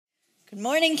Good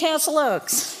morning, Castle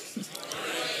Oaks.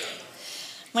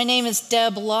 My name is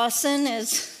Deb Lawson,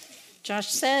 as Josh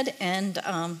said, and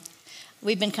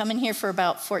we've been coming here for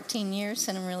about 14 years,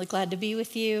 and I'm really glad to be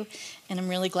with you, and I'm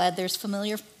really glad there's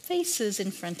familiar faces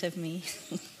in front of me.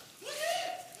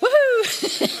 Woohoo!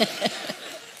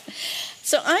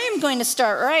 So I am going to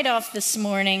start right off this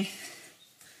morning.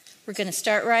 We're going to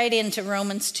start right into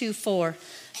Romans 2:4.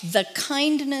 The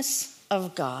kindness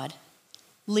of God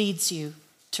leads you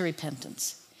to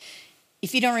repentance.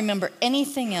 If you don't remember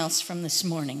anything else from this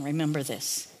morning, remember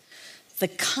this. The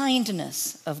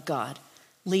kindness of God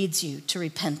leads you to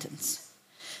repentance.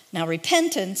 Now,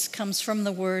 repentance comes from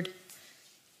the word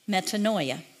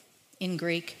metanoia in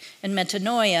Greek. And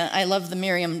metanoia, I love the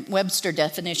Merriam-Webster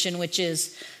definition, which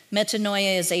is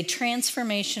metanoia is a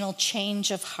transformational change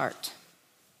of heart.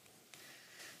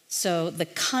 So the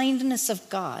kindness of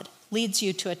God leads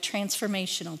you to a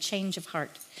transformational change of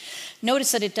heart.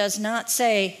 Notice that it does not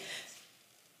say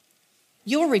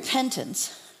your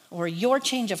repentance or your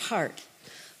change of heart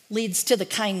leads to the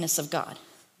kindness of God.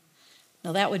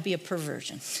 Now that would be a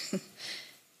perversion.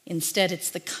 Instead, it's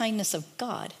the kindness of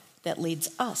God that leads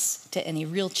us to any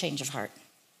real change of heart.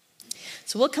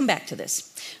 So we'll come back to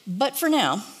this. But for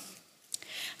now,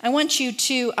 I want you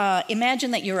to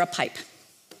imagine that you're a pipe.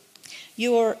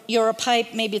 You're a pipe,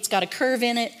 maybe it's got a curve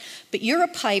in it, but you're a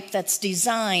pipe that's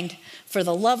designed for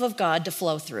the love of God to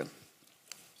flow through.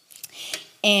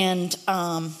 And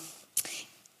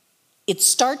it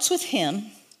starts with Him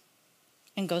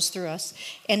and goes through us.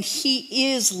 And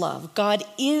He is love. God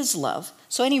is love.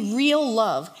 So any real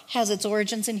love has its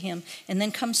origins in Him and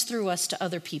then comes through us to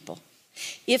other people.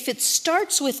 If it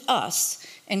starts with us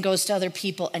and goes to other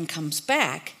people and comes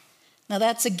back, now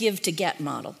that's a give to get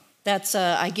model. That's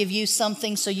I give you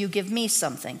something, so you give me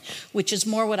something, which is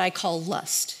more what I call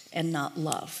lust and not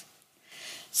love.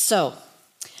 So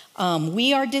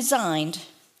we are designed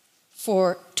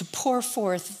to pour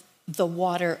forth the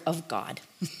water of God.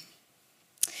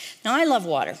 Now, I love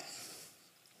water.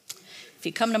 If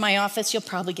you come to my office, you'll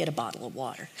probably get a bottle of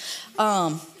water.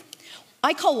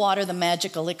 I call water the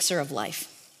magic elixir of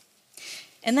life.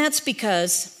 And that's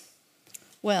because,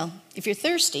 well, if you're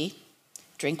thirsty,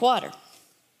 drink water.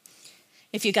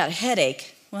 If you got a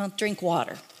headache, well, drink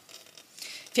water.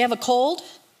 If you have a cold,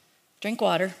 drink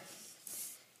water.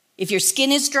 If your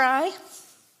skin is dry,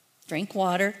 drink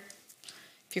water.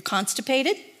 If you're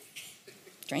constipated,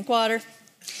 drink water.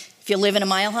 If you live in a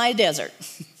mile-high desert,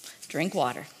 drink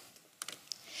water.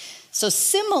 So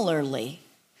similarly,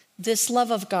 this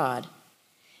love of God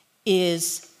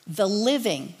is the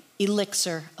living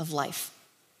elixir of life.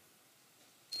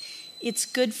 It's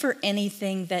good for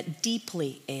anything that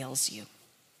deeply ails you.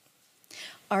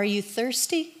 Are you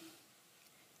thirsty?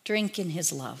 Drink in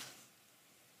His love.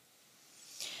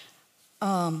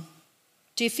 Do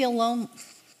you feel lonely?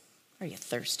 Are you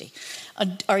thirsty?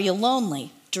 Are you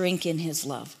lonely? Drink in His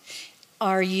love.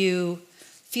 Are you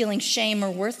feeling shame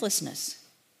or worthlessness?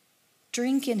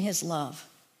 Drink in His love.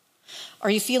 Are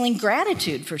you feeling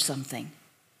gratitude for something?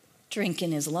 Drink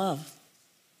in His love.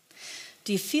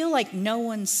 Do you feel like no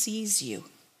one sees you?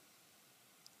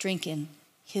 Drink in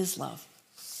His love.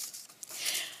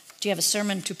 Do you have a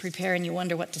sermon to prepare and you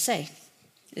wonder what to say?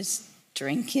 Just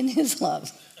drink in His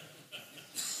love.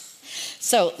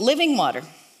 So, living water.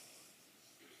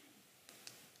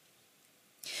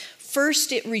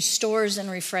 First, it restores and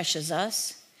refreshes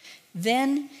us.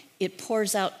 Then, it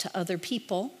pours out to other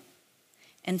people.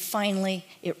 And finally,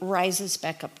 it rises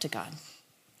back up to God.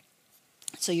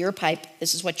 So you're a pipe.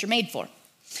 This is what you're made for.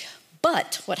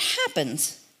 But what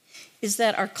happens is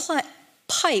that our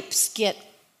pipes get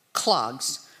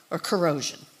clogs or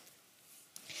corrosion.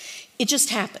 It just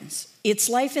happens. It's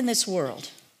life in this world.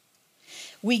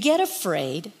 We get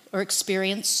afraid or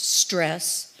experience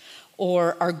stress,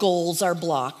 or our goals are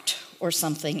blocked or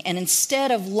something, and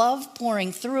instead of love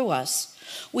pouring through us,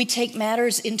 we take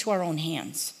matters into our own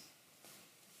hands.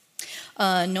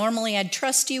 Normally I'd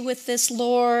trust you with this,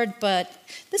 Lord, but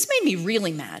this made me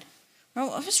really mad. Or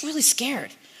I was really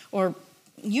scared. Or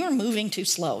you're moving too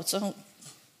slow, so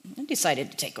I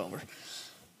decided to take over.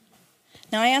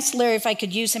 Now, I asked Larry if I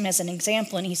could use him as an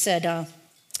example, and he said,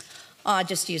 I'll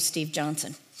just use Steve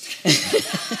Johnson.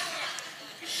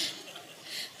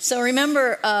 So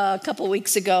remember a couple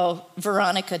weeks ago,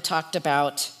 Veronica talked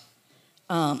about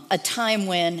a time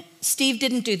when Steve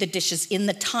didn't do the dishes in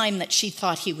the time that she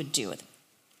thought he would do it.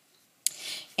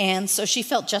 And so she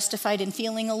felt justified in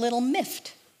feeling a little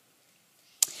miffed,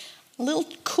 a little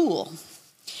cool.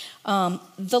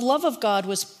 The love of God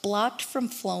was blocked from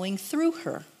flowing through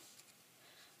her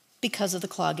because of the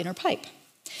clog in her pipe.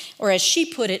 Or as she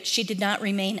put it, she did not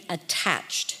remain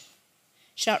attached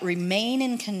should not remain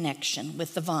in connection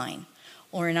with the vine,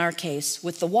 or in our case,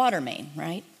 with the water main,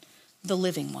 right? The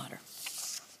living water.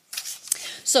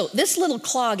 So this little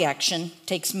clog action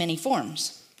takes many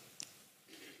forms.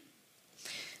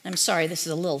 I'm sorry, this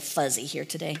is a little fuzzy here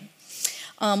today.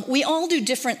 We all do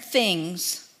different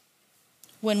things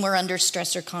when we're under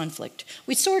stress or conflict.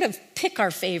 We sort of pick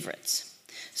our favorites.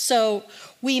 So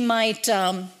we might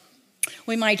avoid,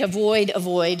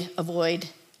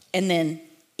 and then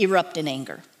erupt in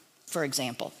anger, for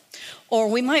example. Or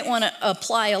we might want to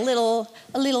apply a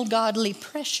little godly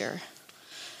pressure,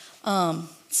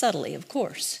 subtly, of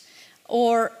course.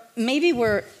 Or maybe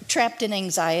we're trapped in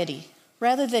anxiety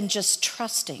rather than just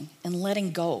trusting and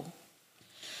letting go.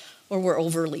 Or we're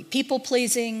overly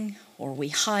people-pleasing, or we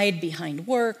hide behind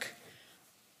work.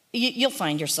 You'll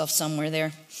find yourself somewhere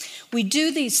there. We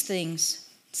do these things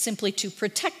simply to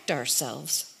protect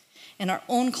ourselves, and our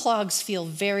own clogs feel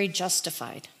very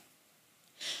justified.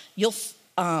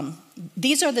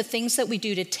 These are the things that we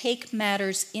do to take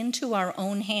matters into our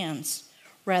own hands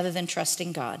rather than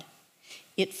trusting God.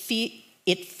 It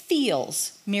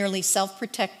feels merely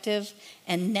self-protective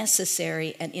and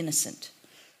necessary and innocent.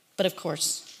 But of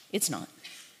course, it's not.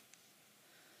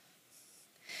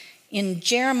 In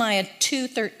Jeremiah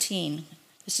 2:13,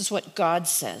 this is what God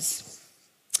says.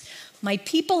 My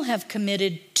people have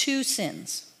committed two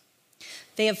sins.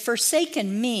 They have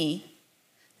forsaken me,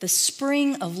 the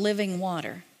spring of living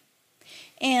water,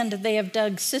 and they have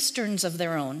dug cisterns of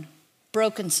their own,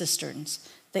 broken cisterns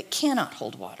that cannot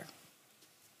hold water.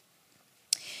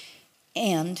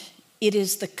 And it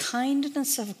is the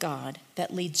kindness of God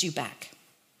that leads you back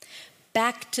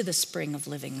to the spring of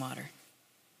living water,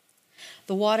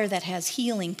 the water that has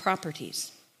healing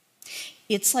properties.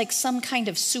 It's like some kind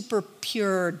of super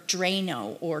pure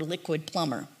Drano or liquid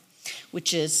plumber,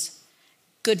 which is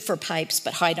good for pipes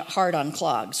but hard on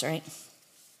clogs, right?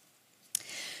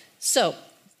 So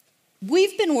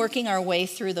we've been working our way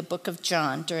through the book of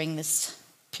John during this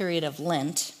period of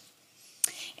Lent.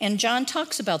 And John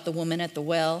talks about the woman at the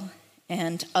well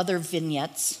and other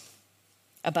vignettes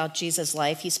about Jesus'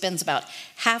 life. He spends about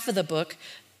half of the book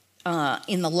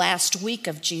in the last week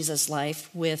of Jesus'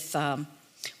 life with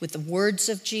the words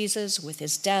of Jesus, with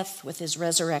his death, with his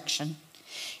resurrection.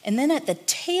 And then at the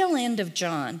tail end of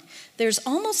John, there's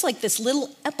almost like this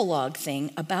little epilogue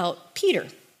thing about Peter.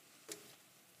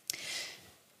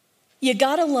 You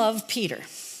gotta love Peter.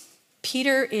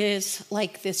 Peter is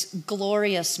like this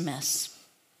glorious mess.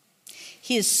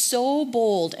 He is so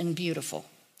bold and beautiful.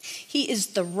 He is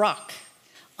the rock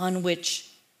on which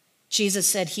Jesus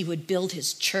said he would build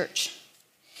his church.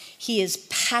 He is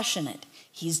passionate.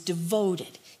 He's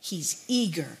devoted. He's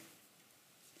eager.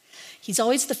 He's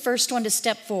always the first one to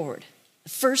step forward, the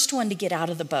first one to get out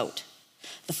of the boat,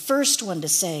 the first one to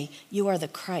say, "You are the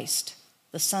Christ,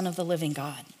 the Son of the living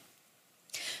God."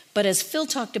 But as Phil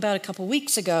talked about a couple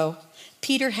weeks ago,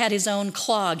 Peter had his own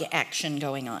clog action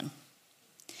going on.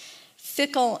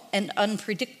 Fickle and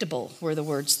unpredictable were the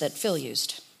words that Phil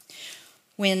used.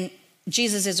 When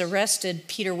Jesus is arrested,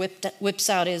 Peter whips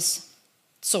out his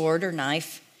sword or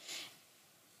knife,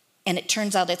 and it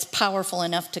turns out it's powerful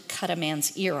enough to cut a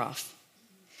man's ear off.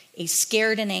 A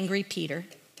scared and angry Peter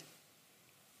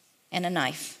and a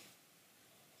knife.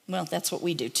 Well, that's what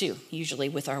we do too, usually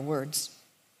with our words.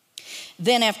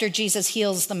 Then after Jesus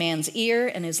heals the man's ear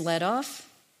and is led off,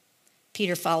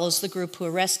 Peter follows the group who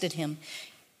arrested him.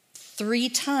 3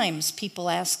 times people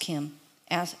ask him,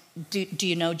 do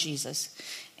you know Jesus?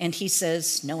 And he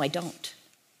says, no, I don't.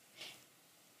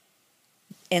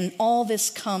 And all this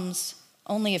comes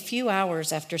only a few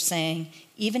hours after saying,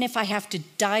 even if I have to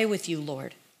die with you,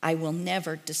 Lord, I will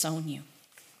never disown you.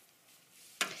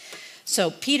 So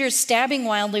Peter's stabbing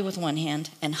wildly with one hand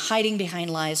and hiding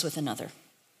behind lies with another,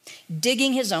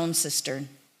 digging his own cistern,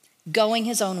 going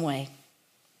his own way,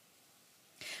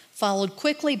 followed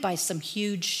quickly by some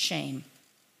huge shame,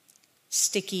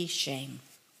 sticky shame.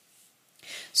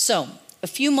 So a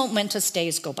few momentous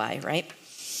days go by, right?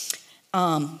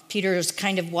 Peter is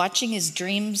kind of watching his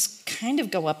dreams kind of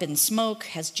go up in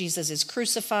smoke as Jesus is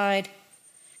crucified,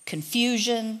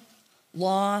 confusion,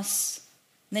 loss.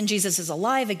 And then Jesus is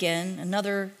alive again,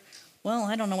 another, well,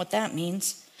 I don't know what that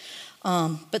means.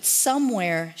 But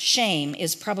somewhere shame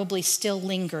is probably still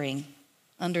lingering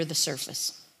under the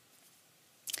surface.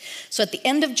 So at the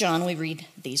end of John, we read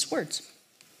these words.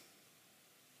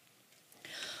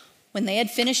 When they had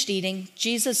finished eating,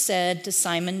 Jesus said to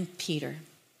Simon Peter,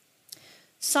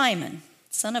 Simon,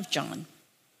 son of John,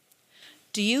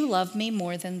 do you love me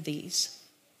more than these?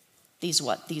 These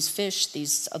what? These fish,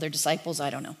 these other disciples?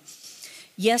 I don't know.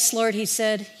 Yes, Lord, he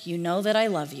said, you know that I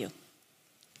love you.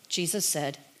 Jesus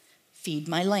said, feed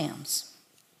my lambs.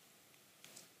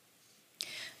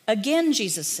 Again,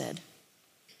 Jesus said,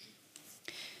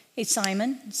 hey,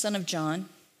 Simon, son of John,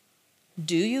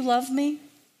 do you love me?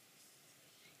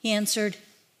 He answered,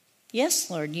 yes,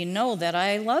 Lord, you know that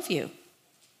I love you.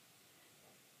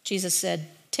 Jesus said,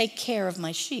 take care of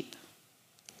my sheep.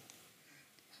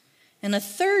 And a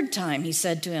third time he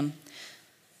said to him,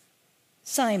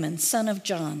 Simon, son of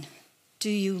John, do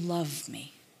you love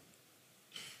me?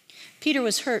 Peter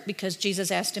was hurt because Jesus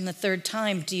asked him the third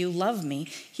time, do you love me?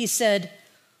 He said,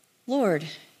 Lord,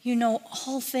 you know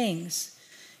all things.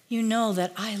 You know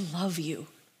that I love you.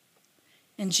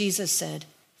 And Jesus said,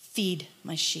 feed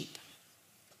my sheep.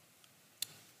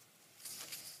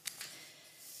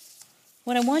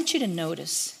 What I want you to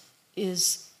notice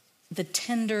is the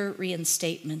tender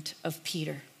reinstatement of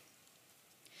Peter.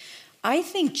 I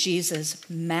think Jesus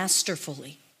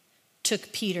masterfully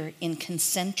took Peter in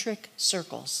concentric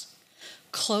circles,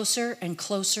 closer and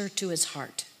closer to his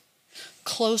heart,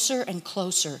 closer and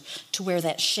closer to where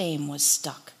that shame was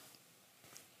stuck.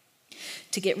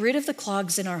 To get rid of the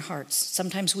clogs in our hearts,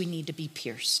 sometimes we need to be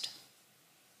pierced.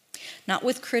 Not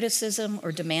with criticism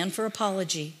or demand for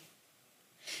apology.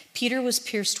 Peter was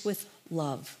pierced with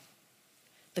love,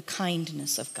 the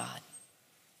kindness of God.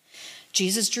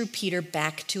 Jesus drew Peter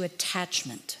back to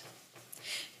attachment.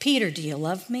 Peter, do you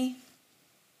love me?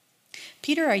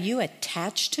 Peter, are you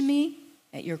attached to me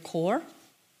at your core?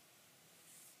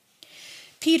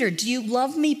 Peter, do you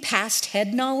love me past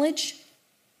head knowledge?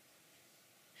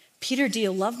 Peter, do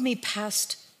you love me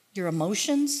past your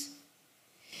emotions?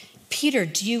 Peter,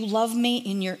 do you love me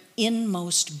in your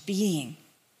inmost being,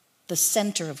 the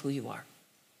center of who you are?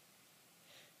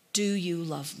 Do you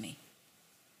love me?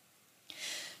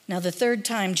 Now, the third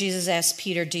time Jesus asked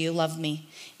Peter, do you love me?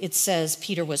 It says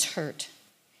Peter was hurt.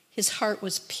 His heart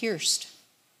was pierced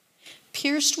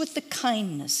with the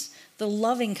kindness, the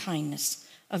loving kindness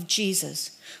of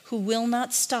Jesus, who will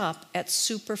not stop at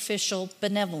superficial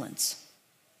benevolence.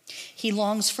 He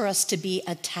longs for us to be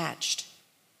attached,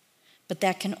 but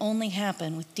that can only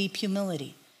happen with deep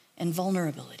humility and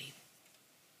vulnerability.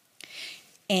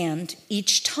 And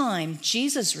each time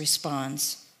Jesus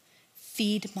responds,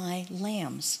 feed my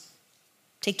lambs,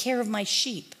 take care of my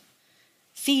sheep,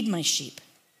 feed my sheep.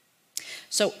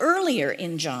 So earlier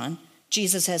in John,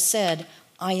 Jesus has said,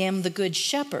 I am the good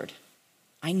shepherd.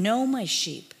 I know my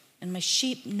sheep, and my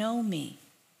sheep know me.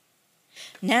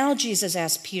 Now Jesus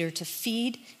asked Peter to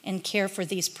feed and care for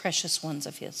these precious ones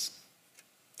of his.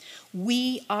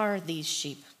 We are these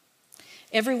sheep.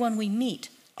 Everyone we meet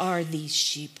are these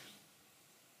sheep.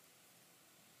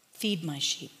 Feed my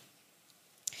sheep.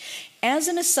 As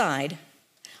an aside,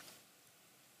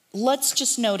 let's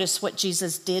just notice what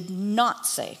Jesus did not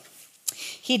say.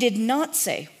 He did not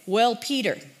say, well,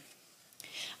 Peter,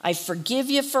 I forgive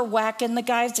you for whacking the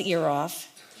guy's ear off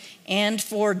and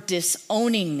for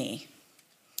disowning me.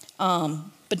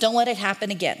 But don't let it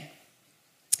happen again.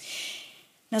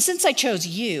 Now, since I chose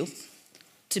you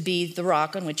to be the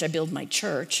rock on which I build my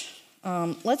church,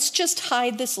 let's just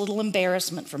hide this little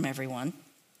embarrassment from everyone.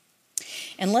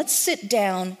 And let's sit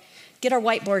down, get our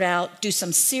whiteboard out, do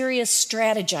some serious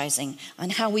strategizing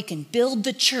on how we can build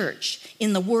the church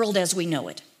in the world as we know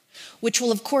it, which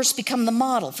will, of course, become the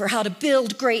model for how to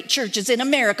build great churches in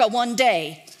America one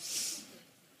day.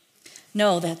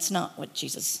 No, that's not what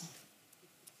Jesus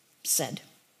said.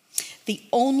 The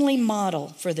only model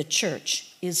for the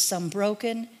church is some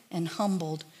broken and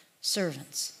humbled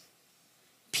servants,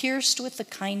 pierced with the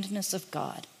kindness of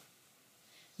God,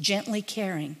 gently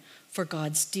caring for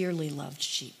God's dearly loved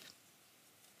sheep.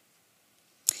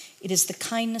 It is the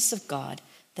kindness of God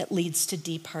that leads to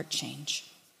deep heart change.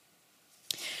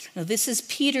 Now, this is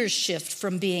Peter's shift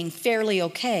from being fairly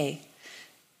okay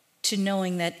to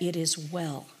knowing that it is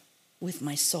well with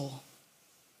my soul.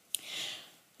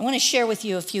 I want to share with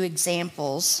you a few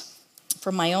examples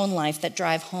from my own life that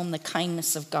drive home the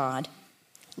kindness of God,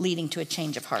 leading to a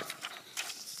change of heart.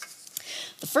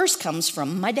 The first comes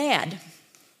from my dad.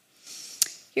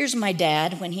 Here's my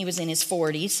dad when he was in his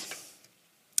 40s.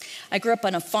 I grew up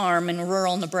on a farm in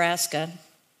rural Nebraska,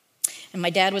 and my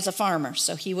dad was a farmer,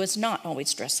 so he was not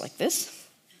always dressed like this.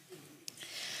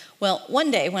 Well,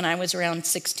 one day when I was around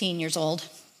 16 years old,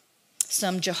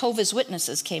 some Jehovah's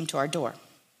Witnesses came to our door,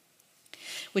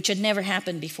 which had never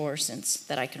happened before since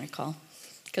that I can recall,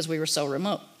 because we were so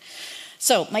remote.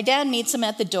 So my dad meets them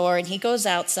at the door, and he goes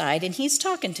outside, and he's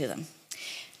talking to them.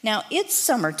 Now, it's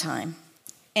summertime,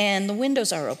 and the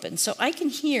windows are open, so I can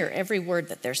hear every word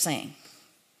that they're saying.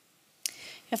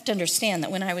 You have to understand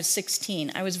that when I was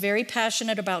 16, I was very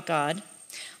passionate about God.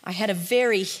 I had a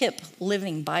very hip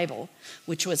Living Bible,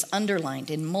 which was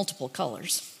underlined in multiple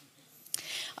colors.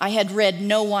 I had read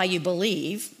Know Why You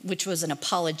Believe, which was an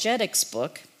apologetics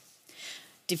book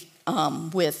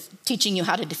with teaching you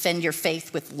how to defend your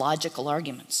faith with logical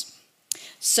arguments.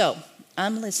 So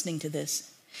I'm listening to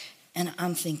this, and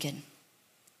I'm thinking,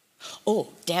 oh,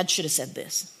 Dad should have said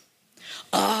this.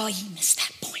 Oh, he missed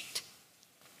that point.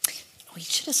 Oh, he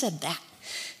should have said that.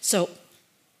 So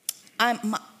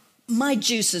my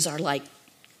juices are like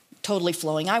totally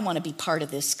flowing. I want to be part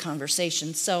of this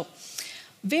conversation. So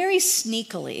very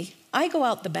sneakily, I go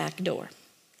out the back door,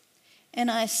 and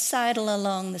I sidle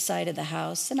along the side of the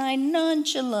house, and I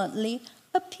nonchalantly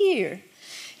appear,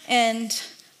 and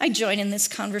I join in this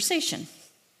conversation.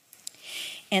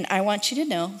 And I want you to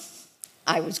know,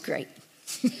 I was great.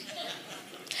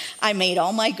 I made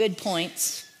all my good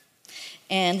points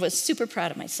and was super proud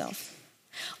of myself.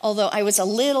 Although I was a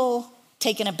little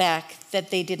taken aback that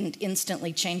they didn't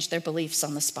instantly change their beliefs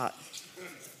on the spot.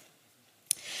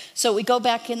 So we go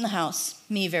back in the house,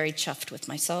 me very chuffed with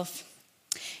myself.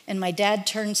 And my dad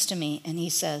turns to me and he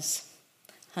says,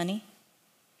 honey,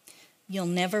 you'll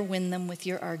never win them with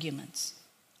your arguments,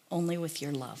 only with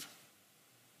your love.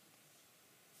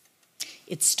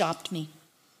 It stopped me.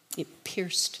 It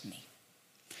pierced me.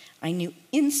 I knew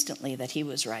instantly that he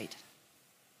was right.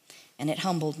 And it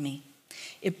humbled me.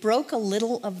 It broke a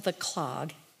little of the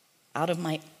clog out of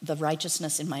the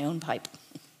righteousness in my own pipe.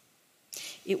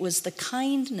 It was the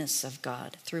kindness of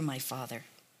God through my father.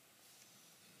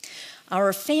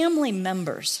 Our family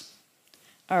members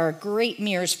are great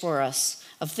mirrors for us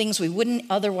of things we wouldn't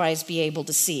otherwise be able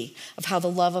to see, of how the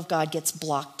love of God gets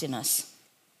blocked in us.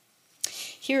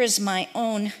 Here is my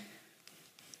own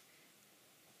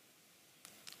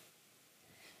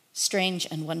strange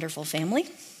and wonderful family.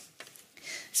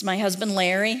 It's my husband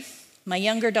Larry, my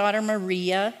younger daughter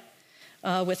Maria,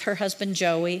 with her husband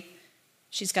Joey.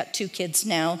 She's got 2 kids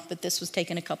now, but this was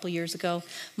taken a couple years ago.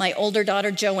 My older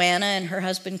daughter Joanna and her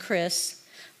husband Chris.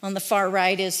 On the far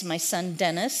right is my son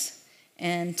Dennis,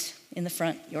 and in the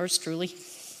front, yours truly.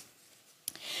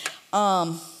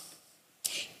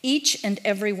 Each and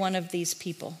every one of these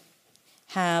people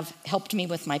have helped me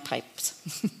with my pipes,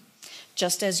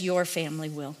 just as your family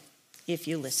will, if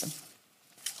you listen.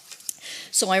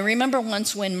 So I remember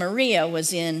once when Maria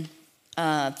was in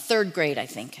 3rd grade, I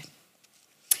think.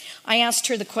 I asked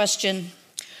her the question,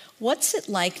 what's it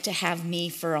like to have me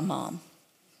for a mom?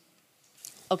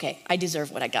 Okay, I deserve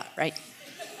what I got, right?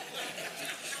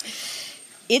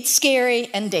 It's scary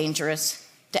and dangerous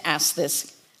to ask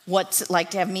this. What's it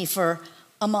like to have me for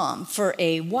a mom, for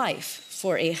a wife,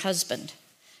 for a husband?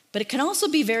 But it can also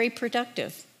be very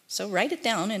productive. So write it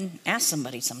down and ask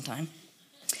somebody sometime.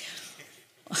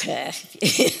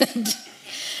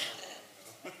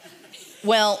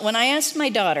 Well, when I asked my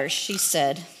daughter, she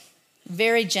said,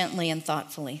 very gently and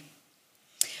thoughtfully,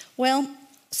 well,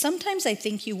 sometimes I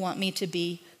think you want me to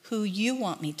be who you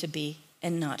want me to be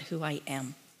and not who I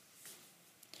am.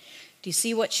 Do you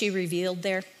see what she revealed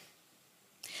there?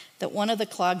 That one of the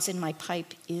clogs in my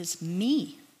pipe is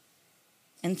me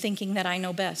and thinking that I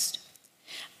know best.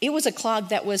 It was a clog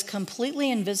that was completely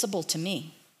invisible to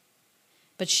me,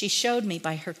 but she showed me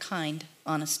by her kind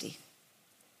honesty.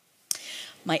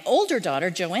 My older daughter,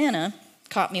 Joanna,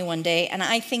 caught me one day, and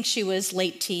I think she was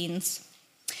late teens,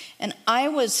 and I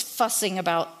was fussing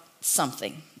about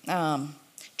something,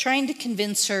 trying to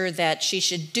convince her that she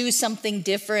should do something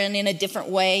different in a different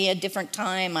way, a different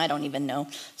time, I don't even know,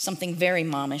 something very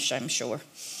momish, I'm sure.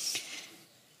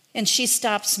 And she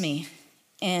stops me,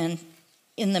 and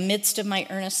in the midst of my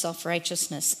earnest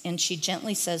self-righteousness, and she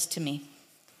gently says to me,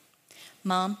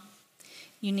 Mom,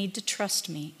 you need to trust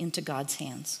me into God's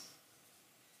hands.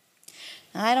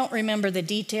 Now, I don't remember the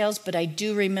details, but I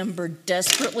do remember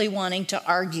desperately wanting to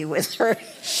argue with her.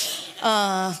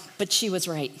 But she was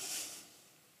right.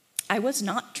 I was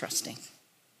not trusting.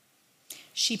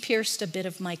 She pierced a bit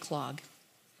of my clog.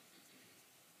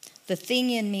 The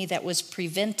thing in me that was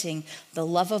preventing the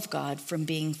love of God from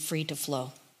being free to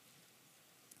flow.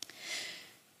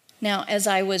 Now, as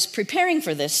I was preparing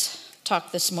for this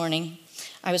talk this morning,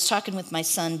 I was talking with my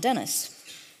son, Dennis,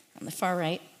 on the far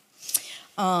right.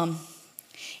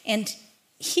 And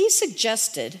he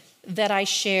suggested that I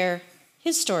share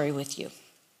his story with you.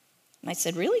 And I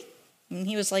said, really? And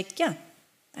he was like, yeah,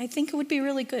 I think it would be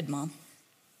really good, Mom.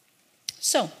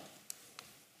 So,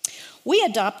 we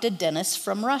adopted Dennis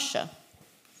from Russia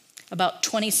about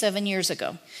 27 years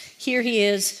ago. Here he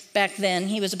is back then.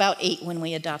 He was about 8 when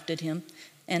we adopted him,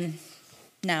 and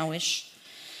now-ish.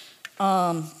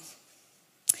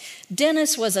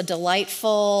 Dennis was a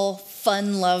delightful,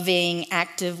 fun-loving,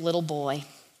 active little boy.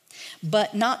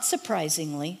 But not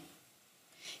surprisingly,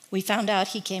 we found out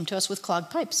he came to us with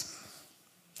clogged pipes.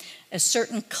 a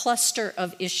certain cluster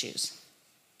of issues.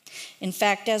 In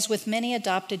fact, as with many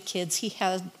adopted kids, he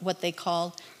had what they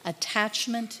call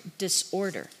attachment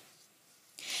disorder.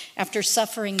 After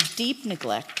suffering deep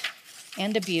neglect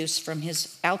and abuse from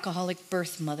his alcoholic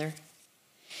birth mother,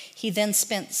 he then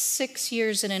spent 6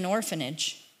 years in an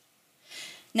orphanage.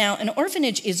 Now, an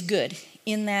orphanage is good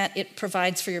in that it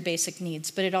provides for your basic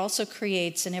needs, but it also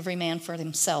creates an every man for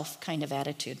himself kind of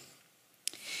attitude.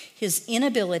 His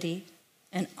inability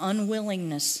and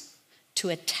unwillingness to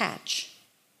attach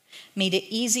made it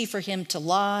easy for him to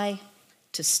lie,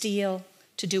 to steal,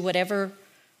 to do whatever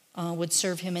would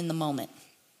serve him in the moment.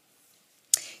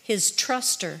 His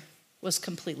truster was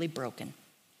completely broken.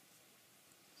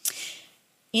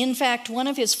 In fact, one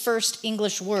of his first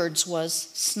English words was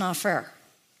snuffer.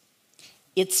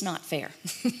 It's not fair.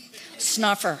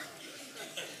 Snuffer.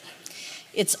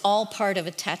 It's all part of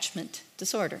attachment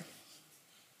disorder.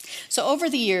 So over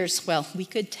the years, well, we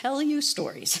could tell you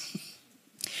stories.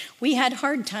 We had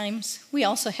hard times. We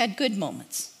also had good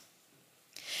moments.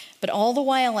 But all the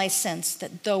while I sensed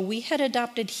that though we had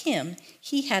adopted him,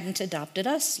 he hadn't adopted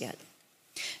us yet.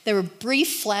 There were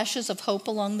brief flashes of hope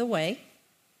along the way,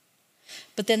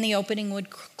 but then the opening would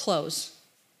close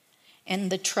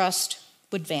and the trust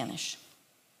would vanish.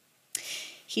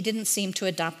 He didn't seem to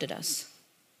adopted us.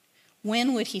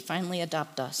 When would he finally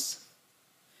adopt us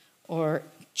or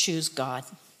choose God?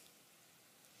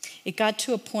 It got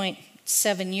to a point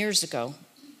 7 years ago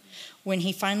when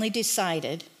he finally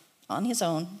decided on his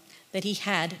own that he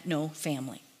had no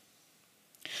family.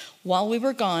 While we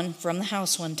were gone from the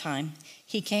house one time,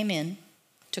 he came in,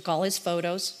 took all his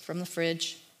photos from the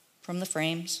fridge, from the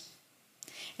frames,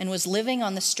 and was living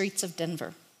on the streets of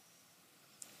Denver,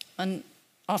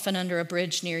 often under a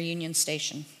bridge near Union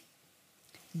Station.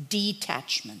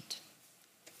 Detachment.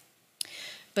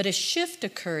 But a shift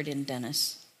occurred in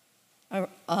Dennis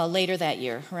later that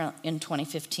year, around in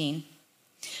 2015.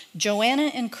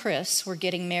 Joanna and Chris were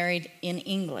getting married in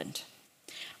England.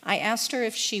 I asked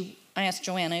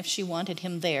Joanna if she wanted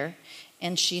him there,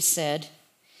 and she said,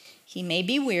 "He may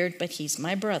be weird, but he's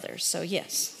my brother, so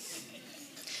yes."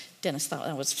 Dennis thought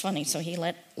that was funny, so he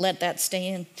let that stay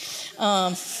in.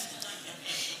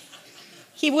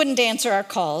 He wouldn't answer our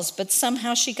calls, but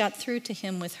somehow she got through to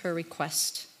him with her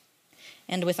request.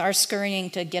 And with our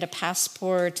scurrying to get a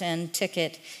passport and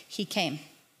ticket, he came.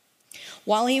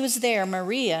 While he was there,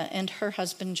 Maria and her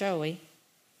husband Joey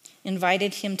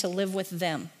invited him to live with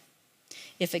them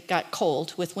if it got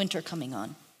cold with winter coming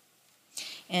on.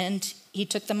 And he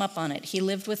took them up on it. He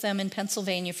lived with them in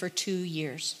Pennsylvania for 2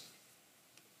 years.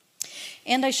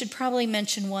 And I should probably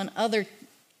mention one other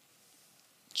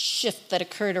shift that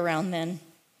occurred around then,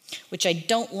 which I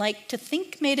don't like to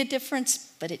think made a difference,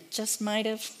 but it just might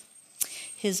have.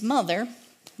 His mother,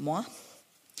 moi,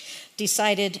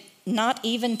 decided not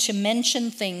even to mention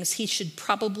things he should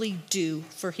probably do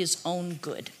for his own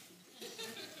good.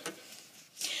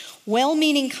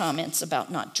 Well-meaning comments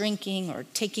about not drinking or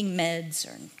taking meds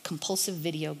or compulsive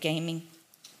video gaming.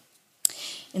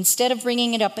 Instead of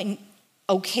bringing it up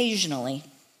occasionally,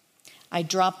 I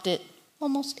dropped it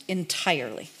almost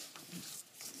entirely.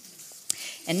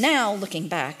 And now, looking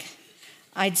back,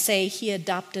 I'd say he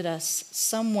adopted us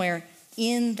somewhere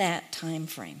in that time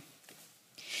frame.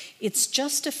 It's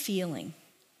just a feeling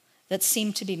that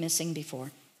seemed to be missing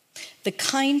before. The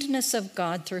kindness of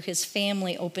God through his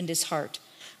family opened his heart.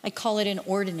 I call it an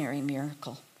ordinary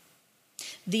miracle.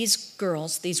 These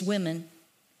girls, these women,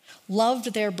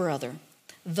 loved their brother,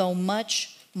 though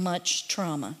much, much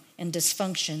trauma and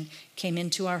dysfunction came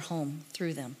into our home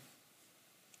through them,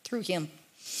 through him.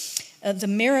 The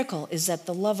miracle is that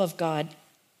the love of God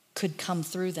could come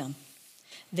through them.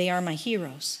 They are my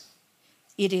heroes.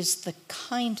 It is the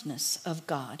kindness of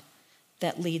God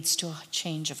that leads to a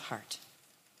change of heart.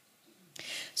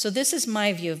 So this is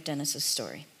my view of Dennis's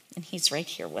story, and he's right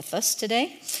here with us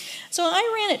today. So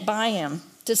I ran it by him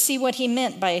to see what he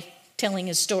meant by telling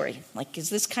his story. Like, is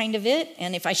this kind of it?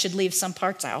 And if I should leave some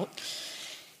parts out.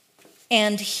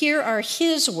 And here are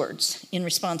his words in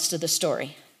response to the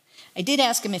story. I did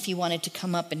ask him if he wanted to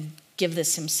come up and give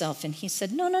this himself, and he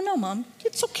said, no, Mom.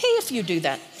 It's okay if you do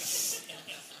that.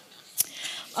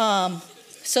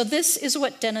 So this is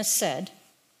what Dennis said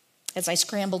as I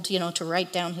scrambled, to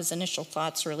write down his initial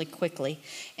thoughts really quickly.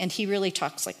 And he really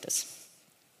talks like this.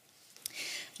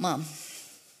 Mom,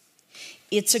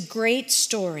 it's a great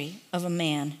story of a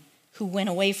man who went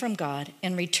away from God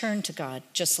and returned to God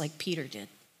just like Peter did.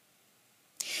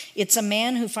 It's a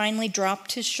man who finally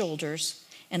dropped his shoulders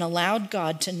and allowed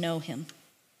God to know him.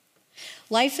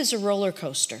 Life is a roller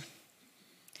coaster.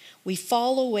 We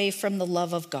fall away from the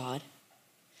love of God.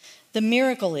 The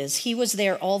miracle is he was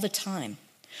there all the time.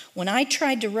 When I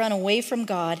tried to run away from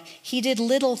God, he did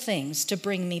little things to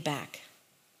bring me back.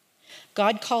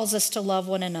 God calls us to love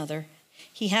one another.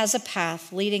 He has a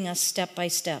path leading us step by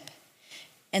step.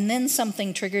 And then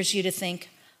something triggers you to think,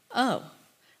 oh,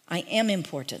 I am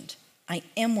important. I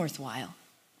am worthwhile.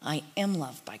 I am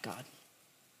loved by God.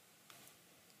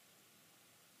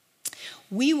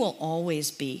 We will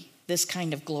always be this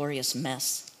kind of glorious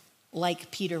mess,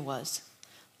 like Peter was,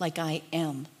 like I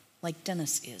am, like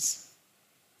Dennis is.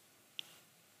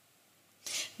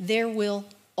 There will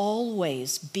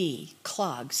always be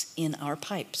clogs in our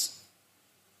pipes.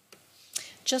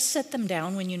 Just set them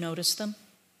down when you notice them.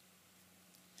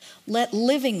 Let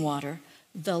living water,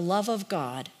 the love of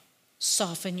God,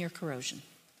 soften your corrosion.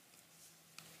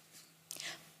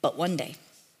 But one day,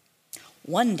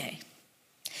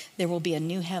 there will be a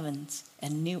new heavens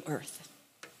and new earth.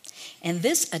 And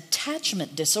this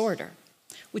attachment disorder,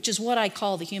 which is what I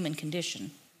call the human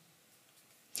condition,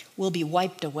 will be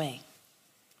wiped away.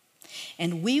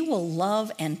 And we will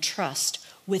love and trust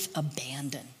with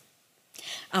abandon.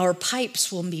 Our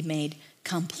pipes will be made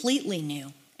completely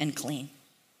new and clean.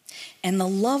 And the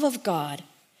love of God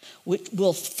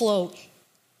will flow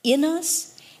in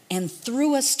us and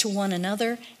through us to one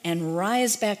another and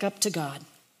rise back up to God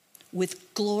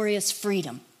with glorious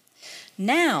freedom.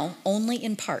 Now, only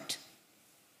in part.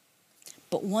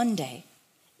 But one day,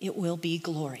 it will be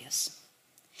glorious.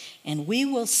 And we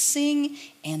will sing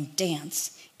and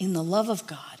dance in the love of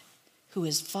God, who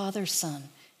is Father, Son,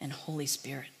 and Holy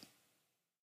Spirit.